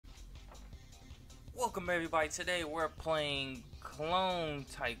Welcome everybody. Today we're playing Clone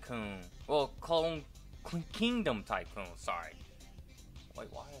Tycoon. Well, Clone Kingdom Tycoon. Sorry. Wait,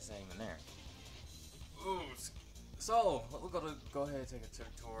 why is that even there? Ooh. So we're gonna go ahead and take a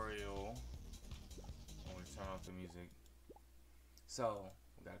tutorial. When we turn off the music. So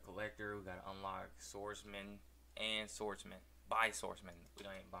we got a collector. We got to unlock swordsman and swordsman. Buy swordsman. We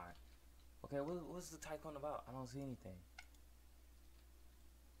don't even buy. Okay, what's the Tycoon about? I don't see anything.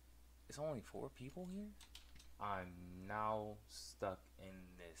 It's only 4 people here? I'm now stuck in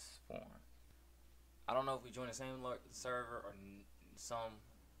this form. I don't know if we join the same server or some...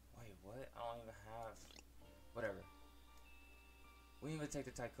 Wait, what? I don't even have... Whatever. We didn't even take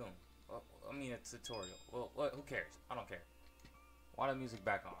the Tycoon. Well, I mean a tutorial. Well, what? Who cares? I don't care. Why the music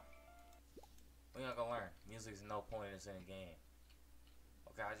back on? We're not gonna learn. Music's no point in this in the game.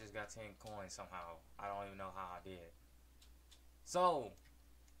 Okay, I just got 10 coins somehow. I don't even know how I did. So...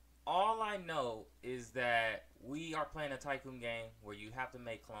 all I know is that we are playing a Tycoon game where you have to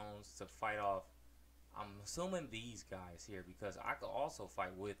make clones to fight off, I'm assuming these guys here, because I could also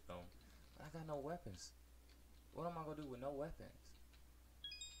fight with them, but I got no weapons. What am I going to do with no weapons?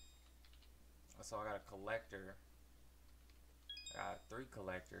 So I got a collector. I got 3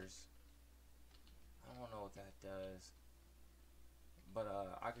 collectors. I don't know what that does.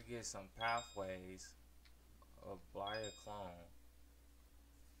 But I could get some pathways of buy a clone.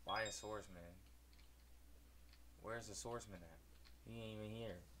 Buy a swordsman. Where's the swordsman at? He ain't even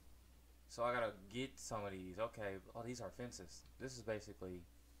here. So I gotta get some of these. Okay. Oh, these are fences. This is basically...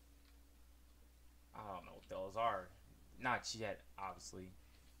 I don't know what those are. Not yet, obviously.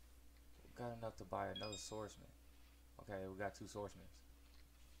 We got enough to buy another swordsman. Okay, we got 2 swordsmen.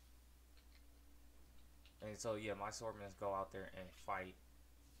 And so yeah, my swordsmen go out there and fight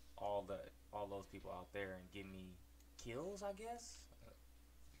all those people out there and give me kills, I guess.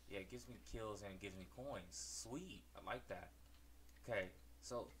 Yeah, it gives me kills and it gives me coins. Sweet. I like that. Okay,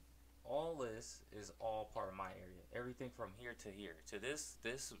 so all this is all part of my area. Everything from here to here. To this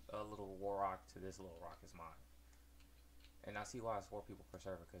little rock to this little rock is mine. And I see why it's 4 people per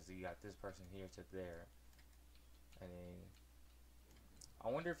server, because you got this person here to there. And then I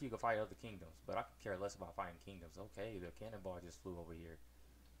wonder if you can fight other kingdoms, but I could care less about fighting kingdoms. Okay, the cannonball just flew over here.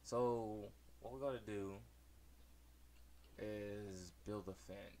 So what we're gonna do is build a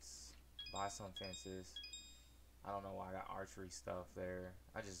fence, buy some fences. I don't know why I got archery stuff there.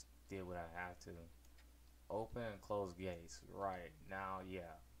 I just did what I had to. Open and close gates. Right now,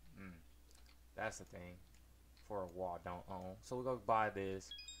 yeah, that's the thing for a wall I don't own. So we'll go buy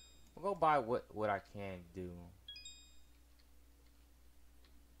this. We'll go buy what I can do.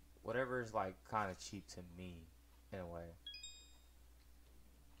 Whatever is like kind of cheap to me in a way.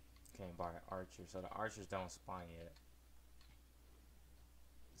 Can't buy an archer, so the archers don't spawn yet.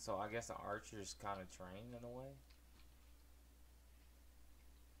 So I guess the archers kind of train in a way.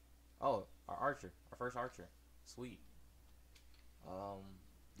 Oh, our first archer, sweet.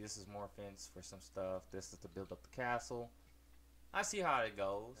 This is more fence for some stuff. This is to build up the castle. I see how it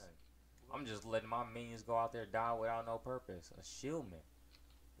goes. I'm just letting my minions go out there die without no purpose. A shieldman.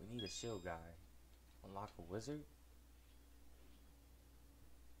 We need a shield guy. Unlock a wizard.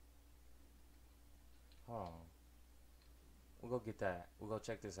 Hold on. We'll go get that. We'll go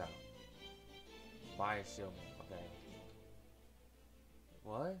check this out. Buy a shieldman. Okay.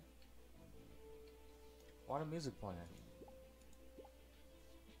 What? Why the music playing?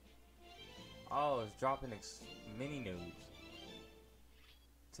 Oh, it's dropping mini noobs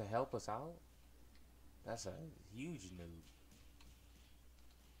to help us out. That's a huge noob.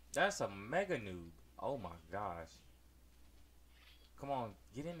 That's a mega noob. Oh my gosh. Come on,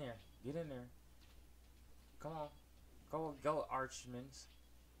 get in there. Get in there. Come on. Go, archmans.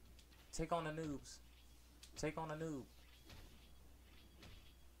 Take on the noobs. Take on the noob.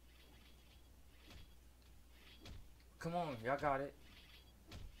 Come on, y'all got it.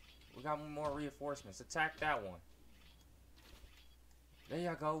 We got more reinforcements. Attack that one. There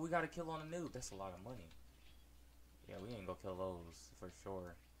y'all go. We gotta kill on the noob. That's a lot of money. Yeah, we ain't gonna kill those for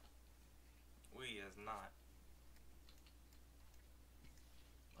sure. We is not.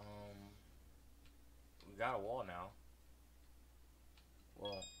 We got a wall now.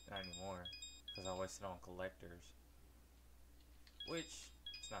 Well, not anymore, because I wasted on collectors, which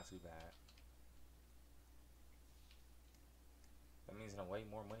it's not too bad. That means it'll way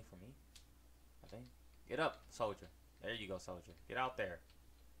more money for me, I think. Get up, soldier. There you go, soldier. Get out there.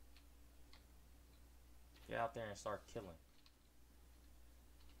 Get out there and start killing.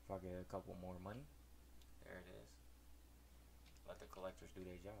 If I get a couple more money. There it is. Let the collectors do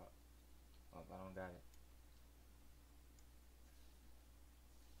their job. Oh, I don't got it.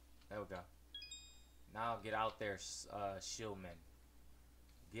 There we go. Now get out there, shieldmen.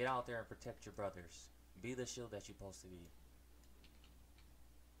 Get out there and protect your brothers. Be the shield that you're supposed to be.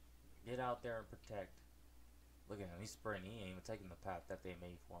 Get out there and protect. Look at him, he's sprinting. He ain't even taking the path that they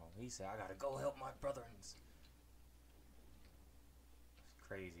made for him. He said, I gotta go help my brothers. It's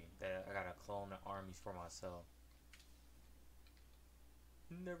crazy that I gotta clone the armies for myself.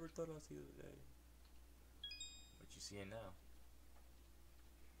 Never thought I'd see the day. But you see it now.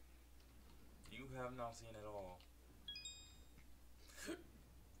 You have not seen it all.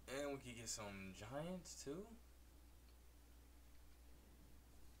 And we could get some giants too.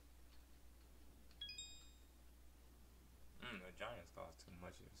 The giants cost too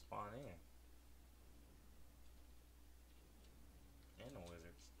much to spawn in. And the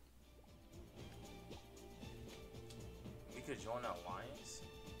wizards. We could join the alliance.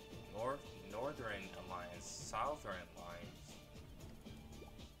 Northern alliance, Southern alliance.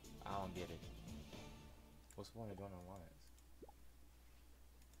 I don't get it. What's the point of joining alliance?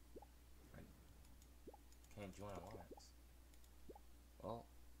 I can't join alliance. Well,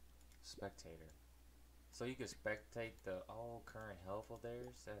 spectator. So you can spectate the current health of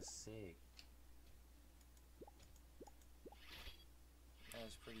theirs? That's sick.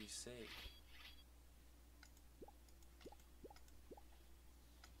 That's pretty sick.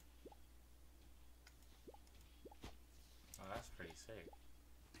 Oh, that's pretty sick.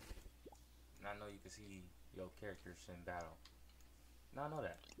 And I know you can see your characters in battle. Now I know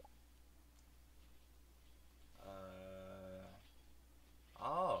that.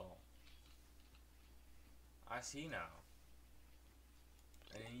 Oh. I see now.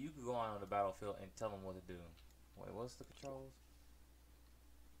 And then you can go on the battlefield and tell them what to do. Wait, what's the controls?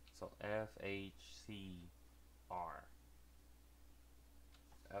 So F, H, C, R.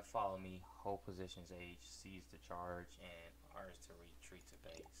 F follow me, hold positions, H, C is to charge, and R is to retreat to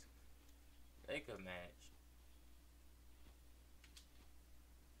base. They could manage.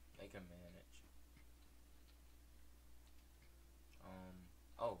 They can manage.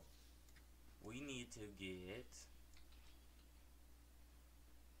 Oh. We need to get...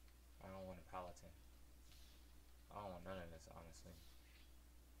 I don't want a paladin. I don't want none of this, honestly.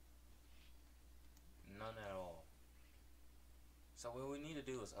 None at all. So what we need to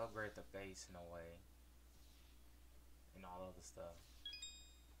do is upgrade the base in a way. And all other stuff.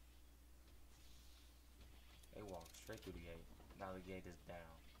 They walk straight through the gate. Now the gate is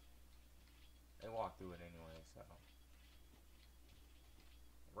down. They walk through it anyway, so...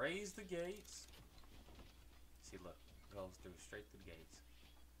 Raise the gates. See, look, goes through straight through the gates,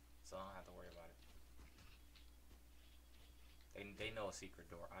 so I don't have to worry about it. They know a secret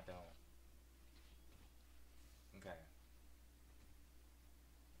door. I don't. Okay.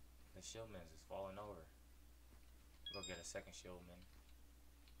 The shieldman is falling over. We'll go get a second shieldman.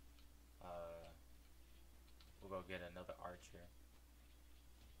 We'll go get another archer.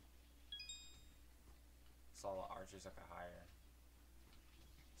 Saw the archers I could hire.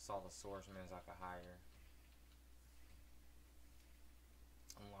 Saw the swordsmen I could hire.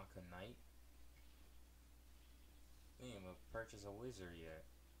 Unlock a knight. We didn't even purchase a wizard yet.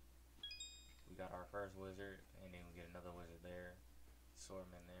 We got our first wizard, and then we get another wizard there.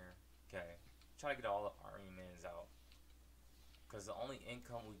 Swordman there. Okay. Try to get all the army men's out. Because the only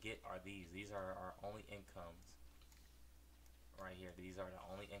income we get are these. These are our only incomes. Right here. These are the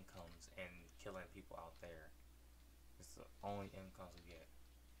only incomes, and killing people out there. It's the only incomes we get.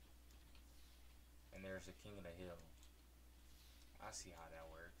 And there's the king of the hill. I see how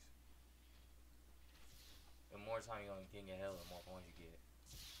that works. The more time you're on king of the hill, the more points you get.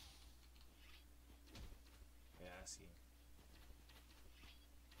 Yeah, I see.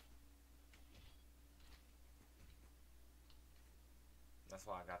 That's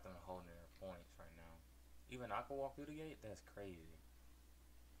why I got them holding their points right now. Even I can walk through the gate? That's crazy.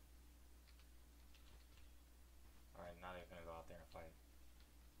 Alright, now they're gonna go out there and fight.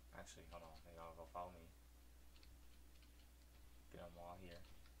 Actually, hold on. They all go follow me. Get them all here.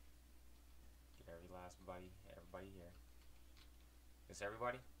 Get everybody here. Is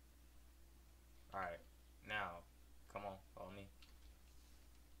everybody? Alright, now, come on, follow me.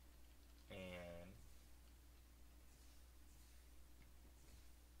 And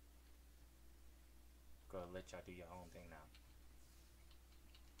go let y'all do your own thing now.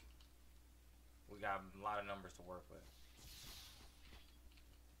 We got a lot of numbers to work with.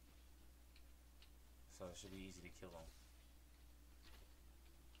 So it should be easy to kill them.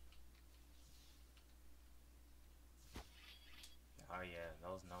 Oh yeah,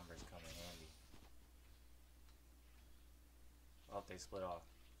 those numbers come in handy. Oh, they split off.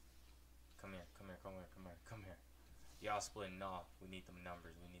 Come here, come here, come here, come here, come here. Y'all splitting off. We need them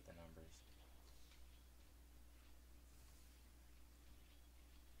numbers. We need the numbers.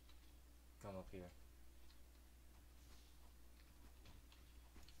 Come up here.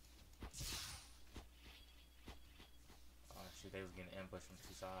 Oh shit, they was getting ambushed from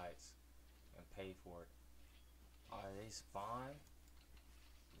two sides and paid for it. They spawn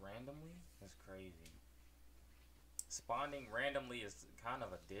randomly? That's crazy. Spawning randomly is kind of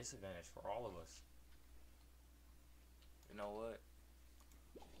a disadvantage for all of us. You know what?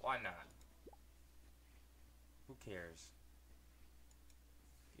 Why not? Who cares?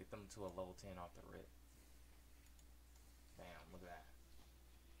 Get them to a level 10 off the rip. Bam, look at that.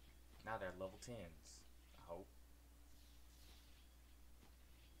 Now they're level 10s, I hope.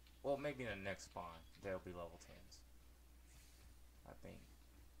 Well, maybe in the next spawn, they'll be level 10s. I think.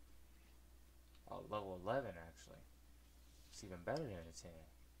 Oh, level 11 actually. It's even better than a 10.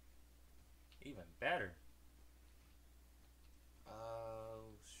 Even better.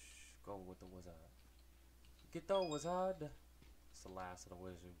 Go with the wizard. Get the wizard. It's the last of the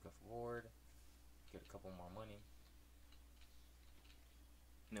wizard. Go forward. Get a couple more money.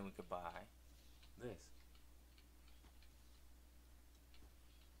 And then we could buy this.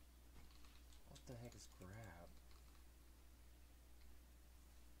 What the heck is grab?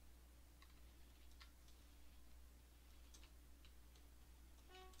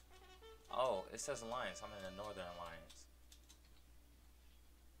 Oh, it says alliance. I'm in the northern alliance.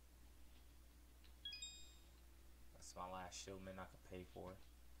 That's my last shipment I could pay for.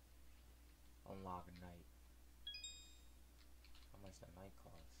 Unlock a night. How much that night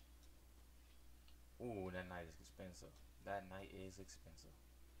cost? Ooh, that night is expensive. That night is expensive.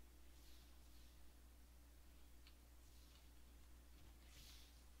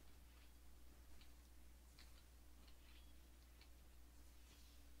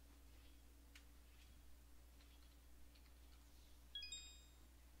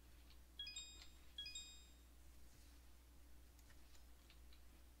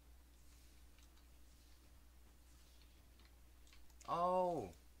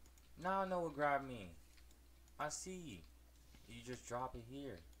 Oh, now I know what grab mean. I see. You just drop it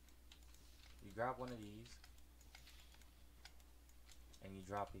here. You grab one of these, and you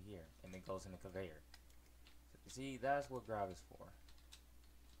drop it here, and it goes in the conveyor. See, that's what grab is for.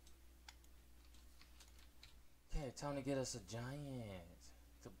 Okay, time to get us a giant.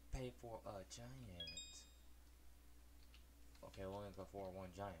 To pay for a giant. Okay, we'll only go for one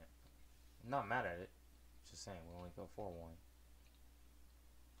giant. I'm not mad at it. Just saying, we'll only go for one.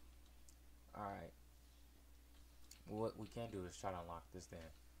 Alright. What we can do is try to unlock this then.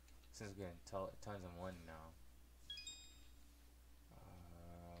 Since we're getting tons of money now.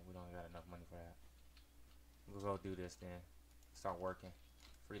 We don't got enough money for that. We'll go do this then. Start working.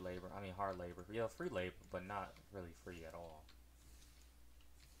 Free labor. I mean hard labor. Yeah, free labor, but not really free at all.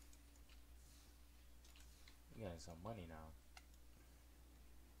 We're getting some money now.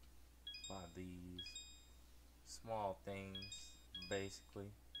 Buy these small things,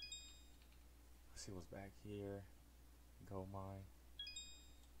 basically. Let's see what's back here. Gold mine.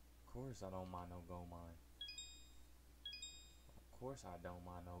 Of course I don't mind no gold mine. Of course I don't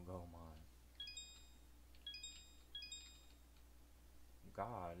mind no gold mine.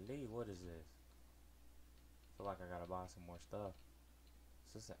 Golly, what is this? I feel like I gotta buy some more stuff.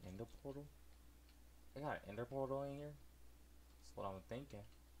 Is this an ender portal? They got an ender portal in here? That's what I'm thinking.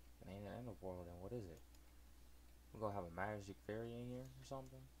 If it ain't an ender portal, then what is it? We're gonna have a magic fairy in here or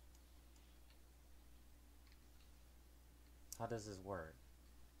something? How does this work?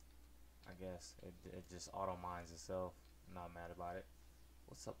 I guess it just auto mines itself. I'm not mad about it.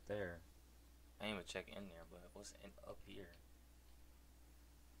 What's up there? I ain't even check in there, but what's up here?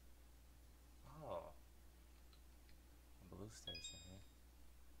 Oh, a blue station, huh?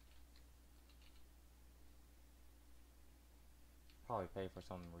 Probably pay for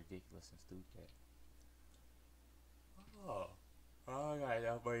something ridiculous and stupid. Oh, I got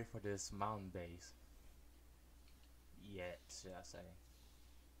enough money for this mountain base. Yet, should I say?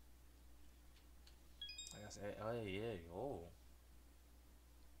 Like I said, oh yeah, oh,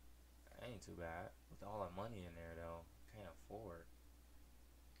 that ain't too bad. With all that money in there though, can't afford.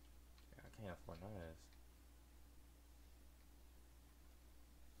 Yeah, I can't afford none of this.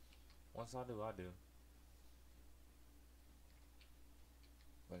 Once I do, I do.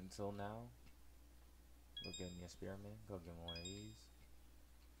 But until now, go get me a spearman. Go get me one of these.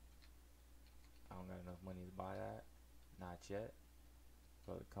 I don't got enough money to buy that. Not yet.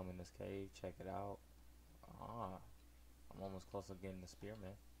 But come in this cave, check it out. I'm almost close to getting the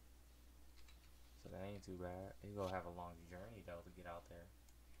spearman. So that ain't too bad. You gonna have a long journey though to get out there.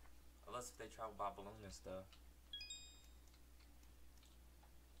 Unless if they travel by balloon and stuff.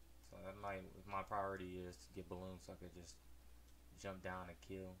 So that might, my priority is to get balloons so I could just jump down and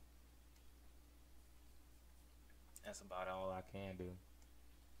kill. That's about all I can do.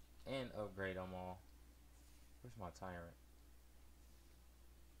 And upgrade them all. Where's my tyrant?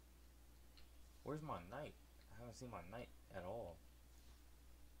 Where's my knight? I haven't seen my knight at all.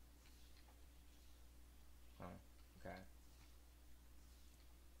 Huh. Okay.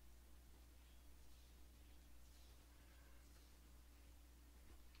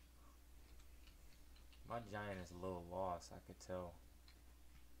 My giant is a little lost, I could tell.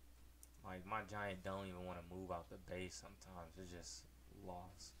 Like, my giant don't even want to move out the base sometimes. It's just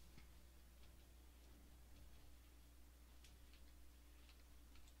lost.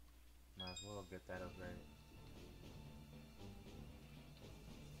 Might as well get that upgraded.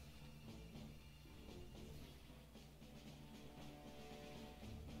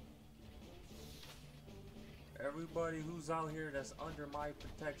 Everybody who's out here that's under my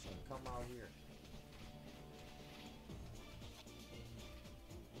protection, come out here.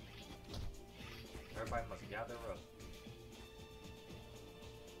 Everybody must gather up.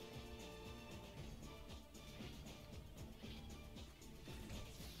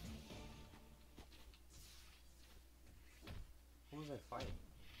 Who's they fighting?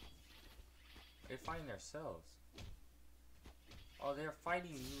 They're fighting themselves. Oh, they're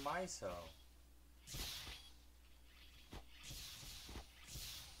fighting myself.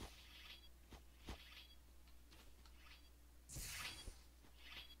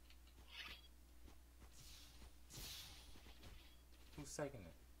 Who's taking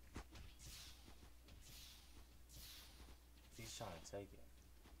it? He's trying to take it.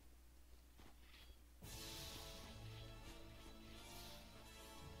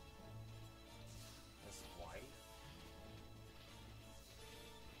 That's white.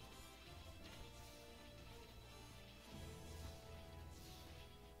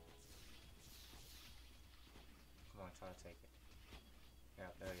 Come on, try to take it. Yeah,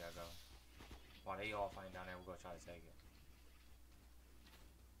 there you go. While they all fighting down there, we're gonna try to take it.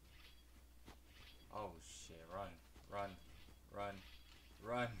 Oh shit, run, run, run,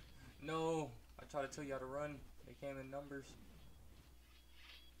 run. No, I tried to tell y'all to run. They came in numbers.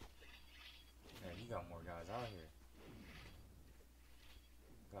 Man, he got more guys out here.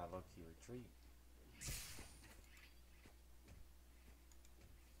 Got lucky retreat.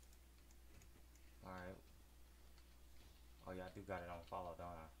 Alright. Oh yeah, I do got it on follow, don't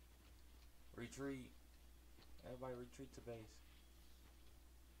I? Retreat. Everybody retreat to base.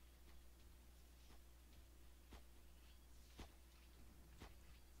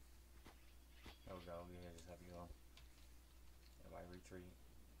 There we go. Yeah, just have you go. Everybody retreat.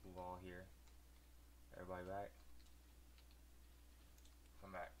 Move all here. Everybody back.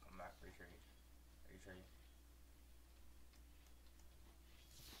 Come back. Come back. Retreat. Retreat.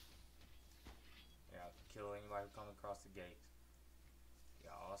 Yeah, kill anybody who comes across the gates.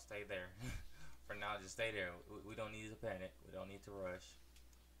 Y'all stay there. For now, just stay there. We don't need to panic. We don't need to rush.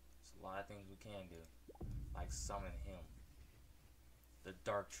 There's a lot of things we can do. Like summon him. The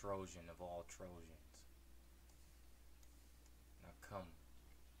Dark Trojan of all Trojans. Now come.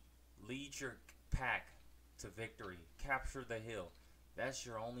 Lead your pack to victory. Capture the hill. That's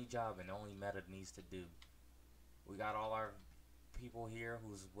your only job and only meta needs to do. We got all our people here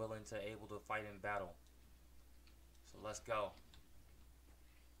who's willing to able to fight in battle. So let's go.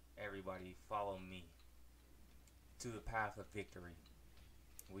 Everybody follow me. To the path of victory.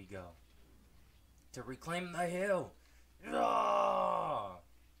 We go. To reclaim the hill.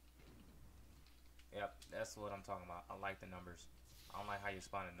 Yep, that's what I'm talking about. I like the numbers. I don't like how you're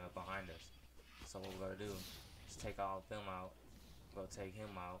spawning up behind us. So what we're gonna do is take all of them out. We're gonna take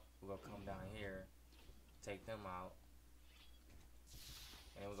him out. We're gonna come down here, take them out,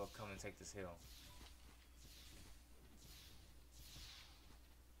 and we're gonna come and take this hill.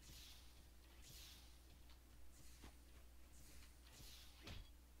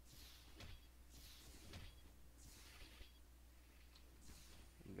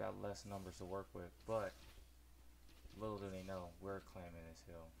 We got less numbers to work with, but little do they know we're claiming this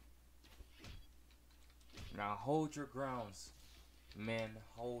hill. Now hold your grounds, men.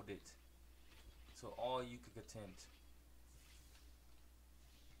 Hold it to all you can contend.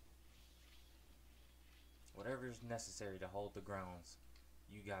 Whatever is necessary to hold the grounds,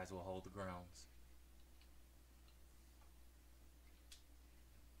 you guys will hold the grounds.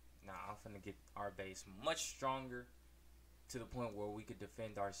 Now I'm finna get our base much stronger to the point where we could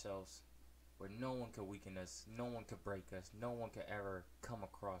defend ourselves, where no one could weaken us, no one could break us, no one could ever come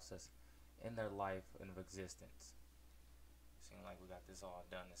across us in their life and of existence. Seems like we got this all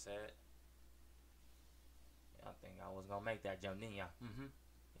done and said. Yeah, I think I was gonna make that jump, didn't ya?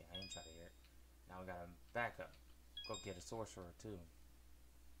 Yeah, I ain't try to hear it. Now we gotta back up. Go get a sorcerer too.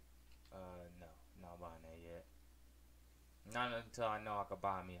 No, not buying that yet. Not until I know I could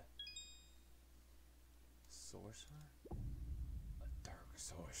buy me a sorcerer? A dark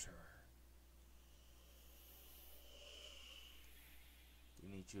sorcerer. We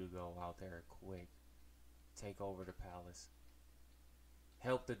need you to go out there quick. Take over the palace.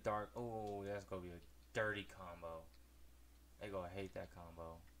 Help the dark. Oh, that's gonna be a dirty combo. They gonna hate that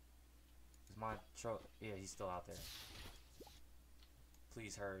combo. Is my yeah, he's still out there.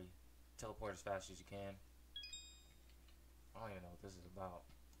 Please hurry. Teleport as fast as you can. I don't even know what this is about.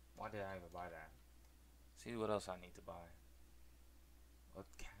 Why did I even buy that? See what else I need to buy. A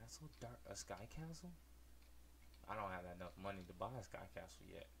castle? A sky castle? I don't have enough money to buy a sky castle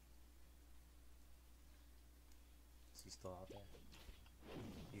yet. Is he still out there?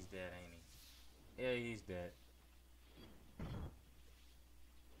 He's dead, ain't he? Yeah, he's dead.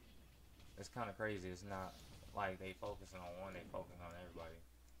 It's kind of crazy. It's not like they focusing on one, they focusing on everybody.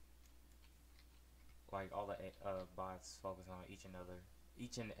 Like all the bots focus on each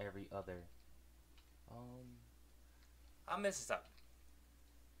and every other. I missed something.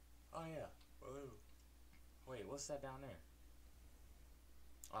 Oh yeah. Ooh. Wait, what's that down there?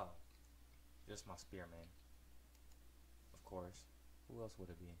 Oh, just my spearman. Of course. Who else would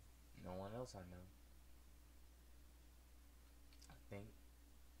it be? No one else I know. I think.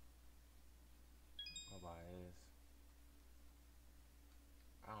 Go buy this.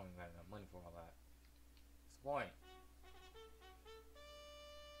 I don't even got enough money for all that. What's the point?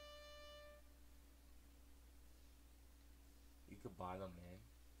 You could buy them, man.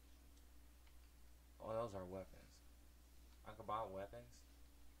 Oh, those are weapons. I could buy weapons.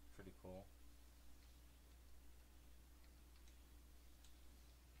 Pretty cool.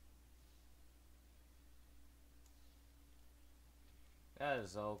 That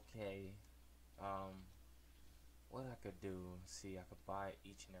is okay. What I could do, see, I could buy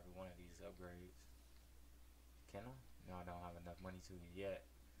each and every one of these upgrades. Can I? No, I don't have enough money to yet.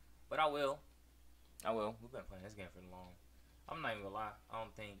 But I will. I will. We've been playing this game for long. I'm not even gonna lie. I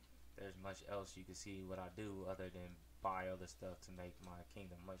don't think there's much else you can see what I do other than buy other stuff to make my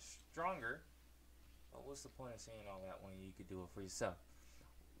kingdom much stronger. But what's the point of saying all that when you could do it for yourself?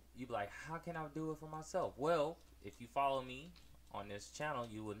 You be like, how can I do it for myself? Well, if you follow me on this channel,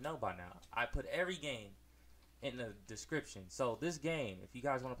 you would know by now. I put every game in the description. So this game, if you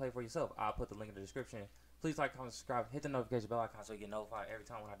guys want to play for yourself, I'll put the link in the description. Please like, comment, subscribe, hit the notification bell icon so you get notified every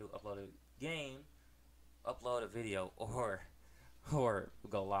time when I do upload a game, upload a video, or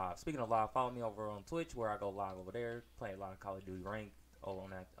go live. Speaking of live, follow me over on Twitch where I go live over there, playing a lot of Call of Duty Ranked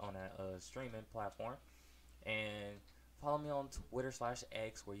on that streaming platform, and follow me on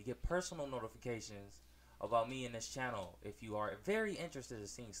Twitter/X where you get personal notifications about me in this channel if you are very interested in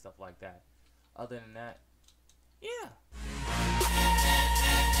seeing stuff like that. Other than that, yeah.